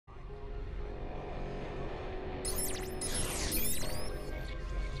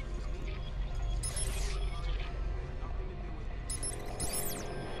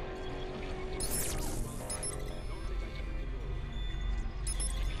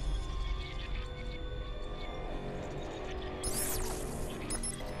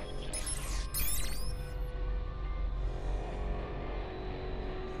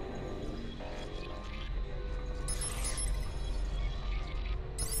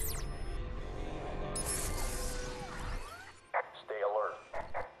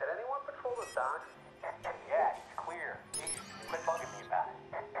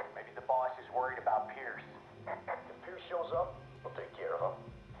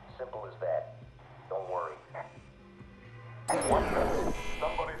What's this?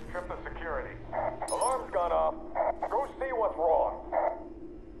 Somebody's tripped the security. Alarm's gone off. Go see what's wrong.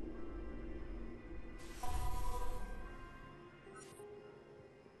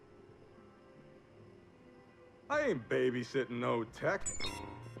 I ain't babysitting no tech.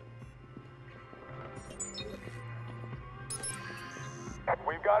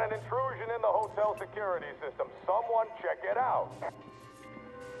 We've got an intrusion in the hotel security system. Someone check it out.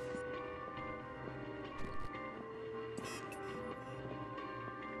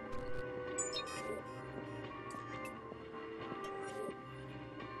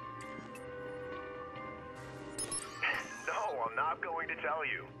 No, I'm not going to tell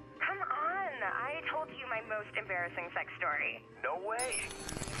you. Come on, I told you my most embarrassing sex story. No way.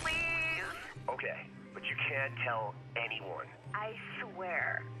 Please? Okay, but you can't tell anyone. I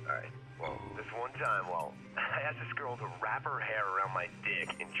swear. Alright, well, this one time, I asked this girl to wrap her hair around my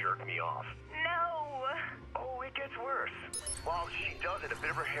dick and jerk me off. No! Oh, it gets worse. While she does it, a bit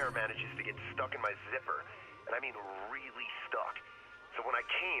of her hair manages to get stuck in my zipper. And I mean really stuck. So when I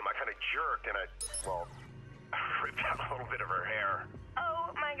came, I kind of jerked and I ripped out a little bit of her hair.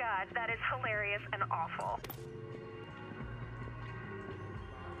 Oh my god, that is hilarious and awful.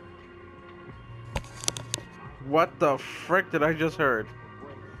 What the frick did I just heard?